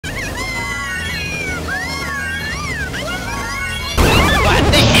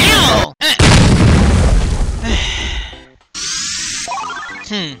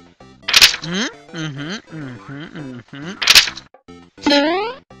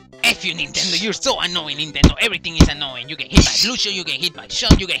F you, Nintendo. You're so annoying, Nintendo. Everything is annoying. You get hit by blue shell, you get hit by shell,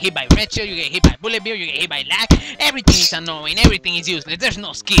 you get hit by red shell, you get hit by bullet bill, you get hit by lag. Everything is annoying. Everything is useless. There's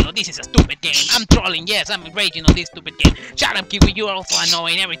no skill. This is a stupid game. I'm trolling. Yes, I'm raging on this stupid game. Shut up, Kiwi. You're also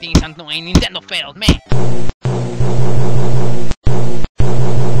annoying. Everything is annoying. Nintendo failed, man.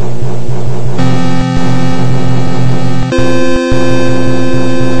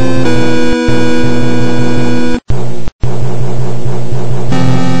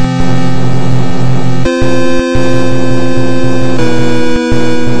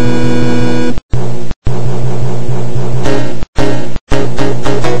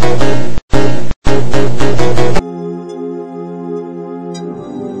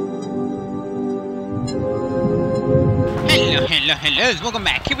 Hello, welcome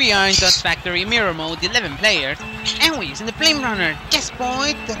back. Here we are in Dot Factory Mirror Mode, 11 players, and we're using the Flame Runner. Yes,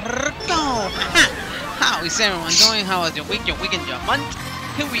 boy, go! How is everyone doing? How was your week, your weekend, your month?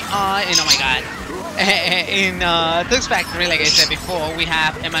 Here we are, and oh my god, in Dot Factory, like I said before, we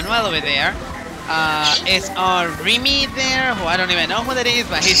have EMANUELE over there. It's our Rimmeh there, who I don't even know who that is,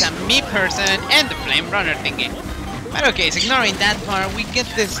 but he's a me person, and the Flame Runner thingy. But okay, so ignoring that part, we get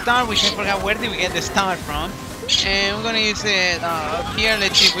the star, which I forgot where did we get the star from. And we're gonna use it here.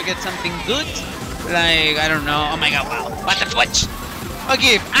 Let's see if we get something good. Like, I don't know. Oh my god, wow. What the fudge?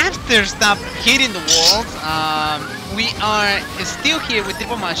 Okay, after stop hitting the walls, we are still here with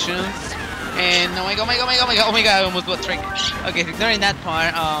triple mushrooms. And oh my god, oh my god, I almost got tricked. Okay, ignoring that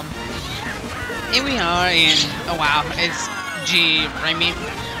part, here we are in, oh wow, it's Rimmeh.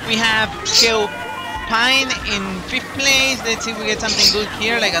 We have keupine in 5th place. Let's see if we get something good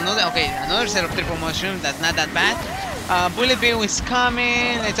here, like another set of triple mushrooms. That's not that bad. Bullet bill is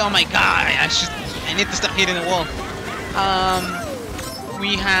coming. Oh my god, I need to stop hitting the wall.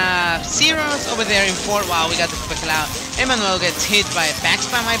 We have zeros over there in 4th. Wow, we got the super cloud. EMANUELE gets hit by a back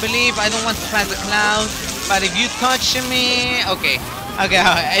spam, I believe. I don't want to pass the cloud, but if you touch me, okay,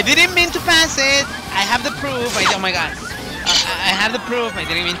 I didn't mean to pass it. I have the proof. Oh my god, I have the proof. I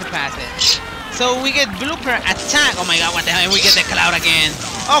didn't mean to pass it. So we get blooper attack. Oh my god, what the hell? And we get the cloud again.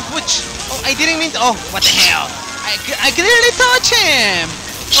 Oh, which? Oh, I didn't mean to. Oh, what the hell? I clearly touch him.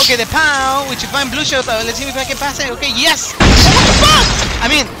 Okay, the pow, which if I'm blue shell, let's see if I can pass it. Okay, yes. Oh, what the fuck?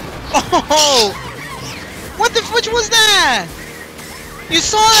 I mean, oh, what the fuck was that? You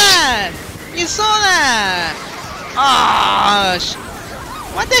saw that? You saw that? Gosh.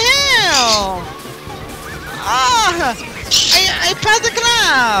 What the hell? Ah. I passed the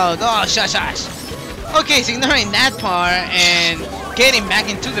cloud! Oh, shush. Okay, so ignoring that part and getting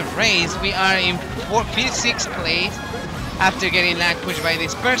back into the race, we are in 6th place. After getting lag pushed by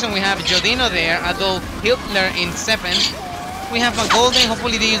this person, we have jdhino there, Adolf Hitler in 7th. We have a golden,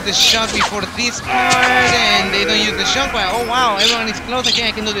 hopefully they use the shock before this part, and they don't use the shock, but oh wow, everyone is close. I think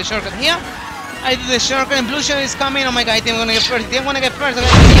I can do the shortcut here. I do the shortcut and blue shell is coming. Oh my god, I think I'm gonna get first. I wanna get first.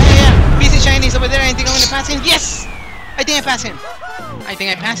 Yeah. PC Shineh is over there. I think I'm gonna pass him. Yes! I think I pass him.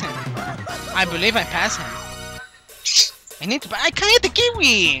 I believe I pass him. I can't hit the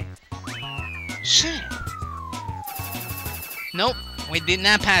kiwi! Shit. Nope, we did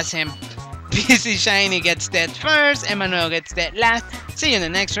not pass him. PC Shineh gets dead first, EMANUELE gets dead last. See you in the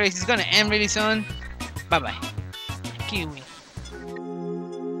next race. It's gonna end really soon. Bye bye. Kiwi.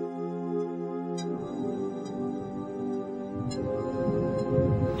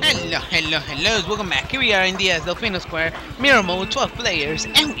 Hello, welcome back. Here we are in the Delfino Square, Mirror Mode, 12 players,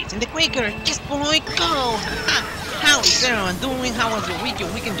 and it's in the Quaker. Yes, boy, go! How is everyone doing? How was your week, your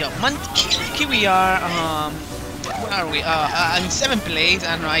weekend, your month? Here we are, where are we? In 7th place.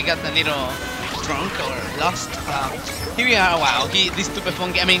 I don't know, I got a little drunk or lost. Here we are. Wow, this stupid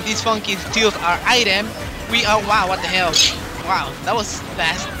funky, this funky steals our item. We are, wow, what the hell? Wow, that was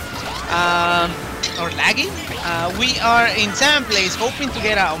fast. Or laggy. We are in 7th place, hoping to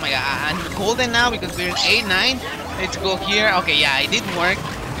get out. Oh my god, I'm golden now because we're in 8, 9. Let's go here. Okay, yeah, it didn't work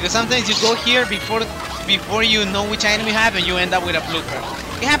because sometimes you go here before you know which item you have and you end up with a blooper.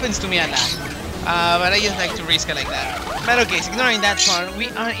 It happens to me a lot, but I just like to risk it like that. But okay, so ignoring that part, we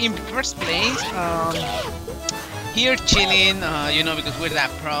are in 1st place. Here chilling, you know, because we're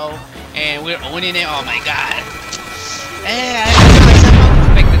that pro and we're owning it. Oh my god.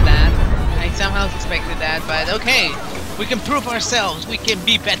 I somehow suspected that, but okay, we can prove ourselves. We can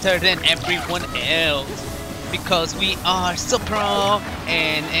be better than everyone else because we are so pro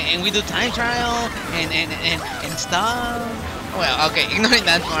and we do time trial and stuff. Well, okay, ignoring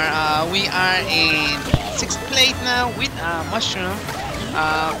that part, we are in 6th place now with mushroom.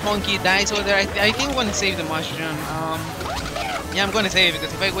 Funky dies over there. I think I'm gonna save the mushroom. Yeah, I'm gonna save it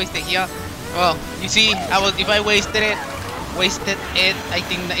because if I waste it here, well, you see, if I wasted it, wasted it. I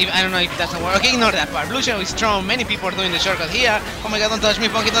think that I don't know if it doesn't work. Okay, ignore that part. Blue Shadow is strong. Many people are doing the shortcut here. Oh my god, don't touch me,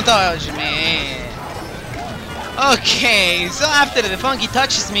 Funky, don't touch me. Okay, so after the Funky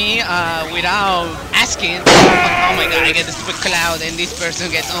touches me without asking, oh my god, I get the stupid cloud and this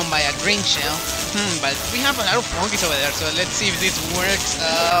person gets owned by a green shell. But we have a lot of Funkies over there, so let's see if this works.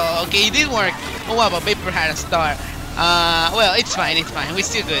 Okay, it did work. Oh wow, but Vapor had a star. Well, it's fine, we're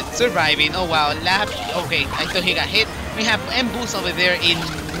still good. Surviving. Oh wow, Lab. Okay, I thought he got hit. We have M-Boost over there in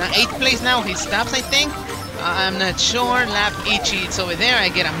 8th place now. He stops, I think. I'm not sure. Lab Ichi, it's over there. I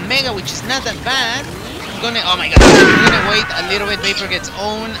get a Mega, which is not that bad. Oh my god, I'm gonna wait a little bit. Vapor gets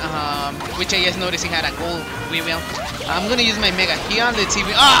owned, which I just noticed he had a gold wheel. I'm gonna use my Mega here. Let's see if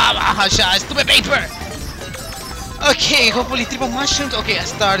we. Oh, shot, stupid Vapor! Okay, hopefully triple mushrooms. Okay, a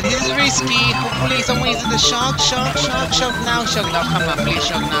star. This is risky. Hopefully someone uses the shock now. Shock now, come on, please,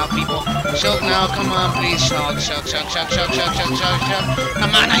 shock now, people. Shock now, come on, please, shock.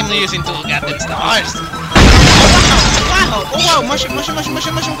 Come on, I'm using 2 goddamn stars. Oh wow, mushroom, go.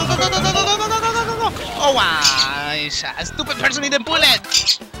 Oh wow, a stupid person in the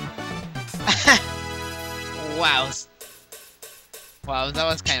bullet. Wow, that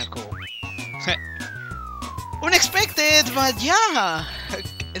was kind of cool. Unexpected, but yeah.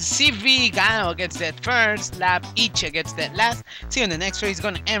 CV Gael gets that first, Lab Ichi gets that last. See you in the next race, it's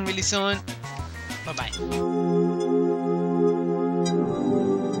gonna end really soon. Bye bye.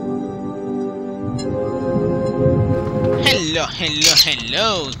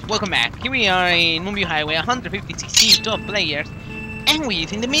 Hello. Welcome back. Here we are in Moonview Highway, 150cc, 12 players. And we're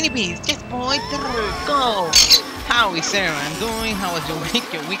using the mini beast. Yes, boy, go. How is everyone doing? How was your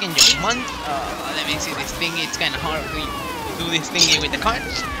week, your weekend, your month? Let me see this thingy. It's kind of hard to do this thingy with the cart.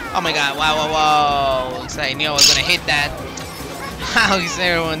 Oh my god, wow. So I knew I was gonna hit that. How is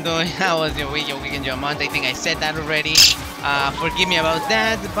everyone doing? How was your week, your weekend, your month? I think I said that already. Forgive me about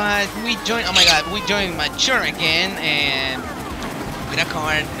that, but we joined. Oh my god, we joined Mature again, and with a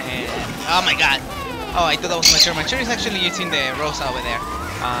cart. And oh my god. Oh, I thought that was Mature. Mature is actually using the Rosa over there.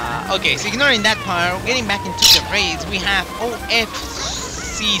 Okay, so ignoring that part, getting back into the race, we have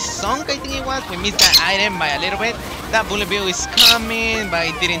OFC Sunk, I think it was. We missed that item by a little bit. That bullet bill is coming, but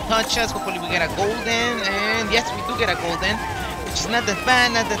it didn't touch us. Hopefully we get a golden, and yes, we do get a golden, which is not that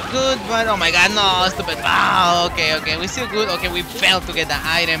bad, not that good, but oh my god, no, stupid. Wow, okay, we're still good. Okay, we failed to get the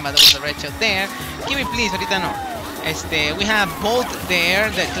item, but there was a red shell there. Give me please, ahorita no. We have Bolt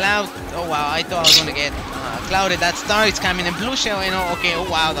there, the cloud. Oh wow, I thought I was gonna get clouded. That star is coming in blue shell, you know. Okay, oh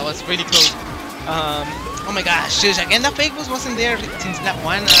wow, that was really close. Oh my gosh, shush, again, that fake boost wasn't there since lap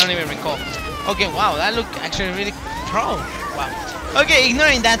 1, I don't even recall. Okay, wow, that looked actually really pro. Wow. Okay,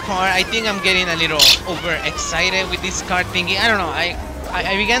 ignoring that part, I think I'm getting a little overexcited with this cart thingy. I don't know, I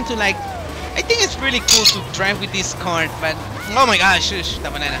began to like, I think it's really cool to drive with this cart, but oh my gosh, shush, the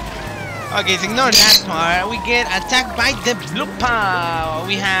banana. Okay, so ignore that part. We get attacked by the blue pow.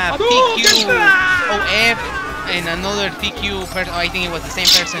 We have TQ, OF, and another TQ person. Oh, I think it was the same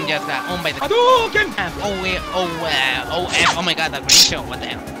person, just got owned by the have OF. Oh my god, that green show. What the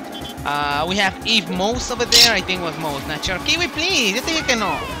hell? We have Eve Most over there. I think it was Most. Not sure. Kiwi, please. I think you can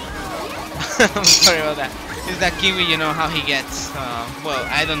know. I'm sorry about that. Is that Kiwi? You know how he gets? Well,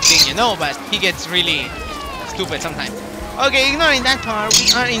 I don't think you know, but he gets really stupid sometimes. Okay, ignoring that part, we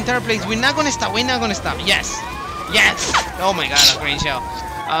are in 3rd place. We're not gonna stop. Yes. Oh my god, a green shell.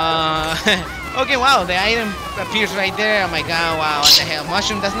 Okay, wow, the item appears right there. Oh my god, wow, what the hell?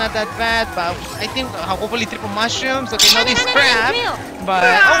 Mushroom, that's not that bad, but I think hopefully triple mushrooms. Okay, not this crap, but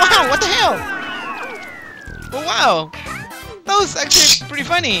oh wow, what the hell? Oh wow, that was actually pretty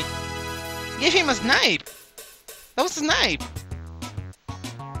funny. Gave him a snipe. That was a snipe.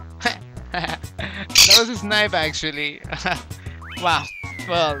 That was a snipe actually. Wow.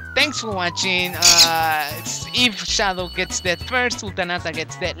 Well, thanks for watching. If Shadow gets that first, Sultanata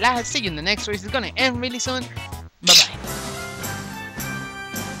gets that last. See you in the next race. It's gonna end really soon. Bye bye.